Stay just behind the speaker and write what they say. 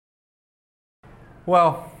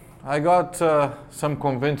Well, I got some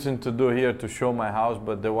convincing to do here to show my house,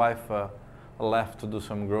 but the wife left to do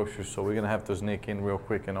some groceries, so we're gonna have to sneak in real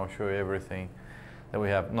quick and I'll show you everything that we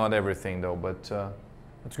have. Not everything though, but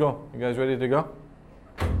let's go. You guys ready to go?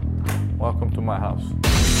 Welcome to my house.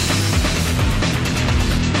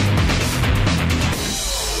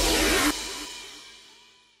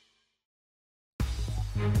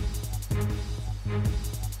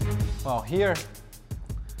 Well, here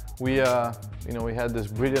we we had this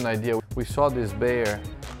brilliant idea. We saw this bear,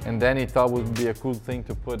 and Danny thought it would be a cool thing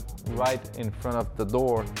to put right in front of the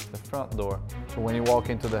door, the front door. So when you walk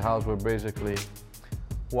into the house, we're basically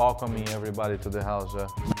welcoming everybody to the house.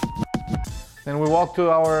 Then we walk to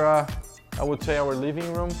our, I would say our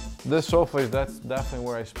living room. This sofa, that's definitely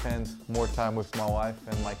where I spend more time with my wife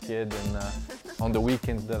and my kid, and on the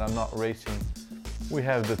weekends that I'm not racing, we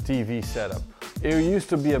have the TV setup. It used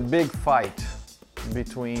to be a big fight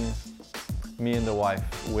between me and the wife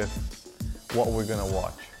with what we're gonna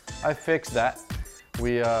watch. I fixed that.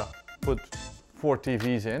 We put 4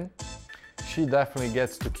 TVs in. She definitely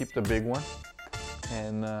gets to keep the big one,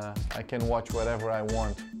 and I can watch whatever I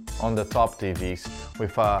want on the top TVs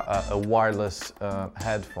with a wireless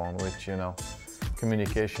headphone, which, you know,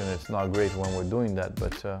 communication is not great when we're doing that,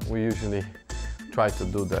 but we usually try to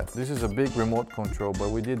do that. This is a big remote control,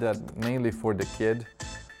 but we did that mainly for the kid,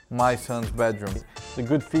 my son's bedroom. The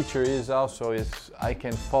good feature is also I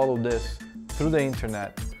can follow this through the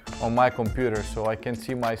internet on my computer, so I can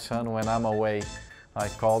see my son when I'm away. I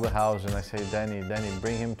call the house and I say, Danny,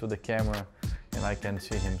 bring him to the camera, and I can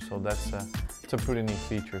see him. So it's a pretty neat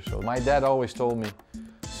feature. So my dad always told me,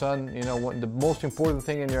 son, you know, the most important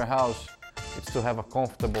thing in your house is to have a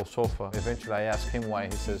comfortable sofa. Eventually I asked him why.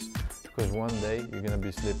 He says, because one day you're gonna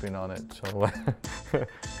be sleeping on it. So it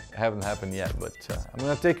haven't happened yet, but I'm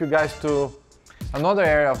gonna take you guys to another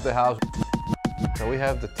area of the house. So we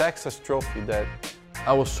have the Texas trophy that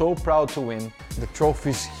I was so proud to win. The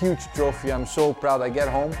trophy's huge trophy. I'm so proud. I get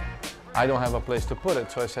home, I don't have a place to put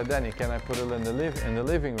it. So I said, Danny, can I put it in the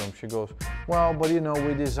living room? She goes, well, but you know,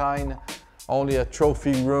 we design only a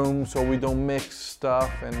trophy room so we don't mix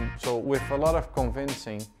stuff. And so with a lot of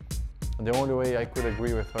convincing, the only way I could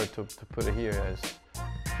agree with her to put it here is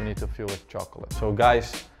we need to fill with chocolate. So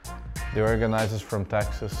guys, the organizers from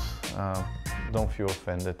Texas, don't feel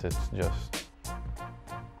offended. It's just,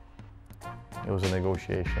 it was a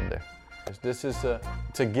negotiation there. This is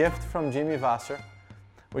it's a gift from Jimmy Vasser,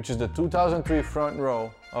 which is the 2003 front row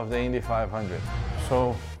of the Indy 500.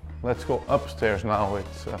 So let's go upstairs now.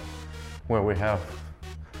 It's where we have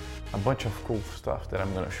a bunch of cool stuff that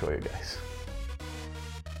I'm gonna show you guys.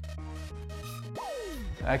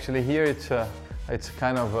 Actually, here it's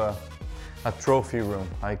kind of a trophy room.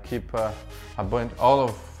 I keep a bunch, all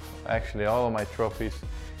of my trophies,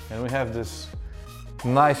 and we have this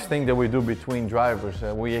nice thing that we do between drivers.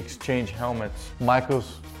 We exchange helmets.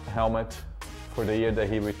 Michael's helmet for the year that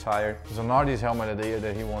he retired. Zanardi's helmet at the year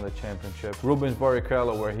that he won the championship. Rubens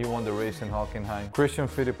Barrichello, where he won the race in Hockenheim. Christian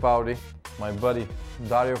Fittipaldi, my buddy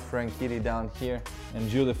Dario Franchitti down here, and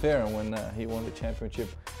Gilles de Ferran when he won the championship.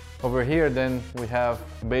 Over here, then we have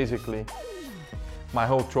basically my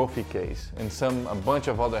whole trophy case and a bunch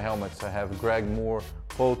of other helmets. I have Greg Moore,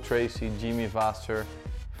 Paul Tracy, Jimmy Vasser,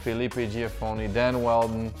 Felipe Giafoni, Dan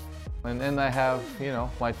Weldon, and then I have, you know,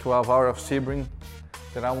 my 12 Hour of Sebring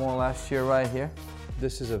that I won last year right here.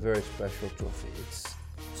 This is a very special trophy. It's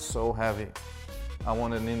so heavy. I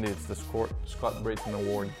won it in Indy. It's the Scott Brayton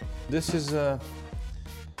Award. This is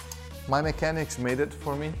my mechanics made it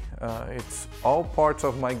for me. It's all parts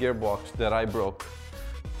of my gearbox that I broke.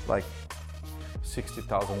 It's like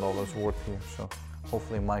 $60,000 worth here, so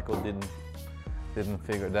hopefully Michael didn't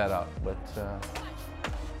figure that out. But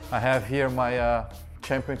I have here my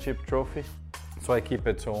championship trophy, so I keep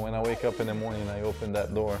it. So when I wake up in the morning, I open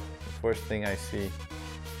that door. The first thing I see,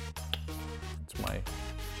 it's my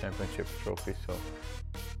championship trophy. So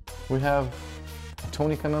we have a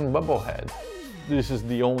Tony Kanaan bubblehead. This is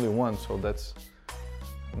the only one, so that's,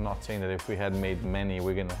 I'm not saying that if we had made many,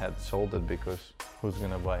 we're gonna have sold it, because who's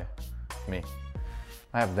gonna buy me?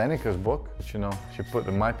 I have Danica's book, which, you know, she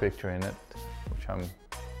put my picture in it, which I'm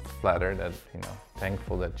flattered that, you know,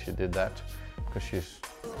 thankful that she did that, because she's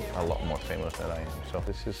a lot more famous than I am. So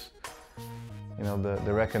this is, you know,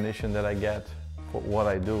 the recognition that I get for what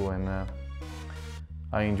I do, and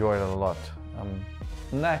I enjoy it a lot.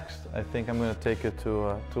 Next, I think I'm gonna take it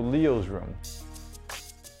to Leo's room.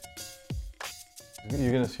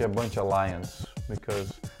 You're gonna see a bunch of lions,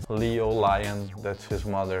 because Leo Lion, that's his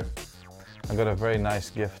mother. I got a very nice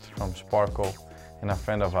gift from Sparkle and a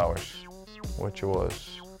friend of ours, which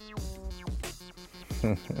was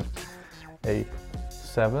a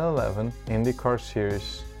 7-Eleven IndyCar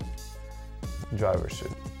Series driver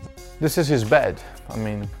suit. This is his bed. I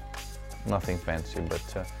mean, nothing fancy, but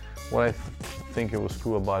what I think it was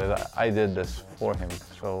cool about it, I did this for him.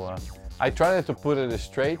 So I tried to put it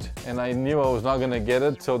straight, and I knew I was not gonna get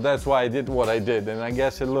it, so that's why I did what I did, and I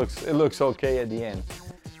guess it looks okay at the end.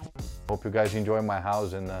 Hope you guys enjoy my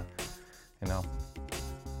house, and you know,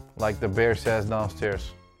 like the bear says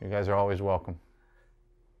downstairs, you guys are always welcome.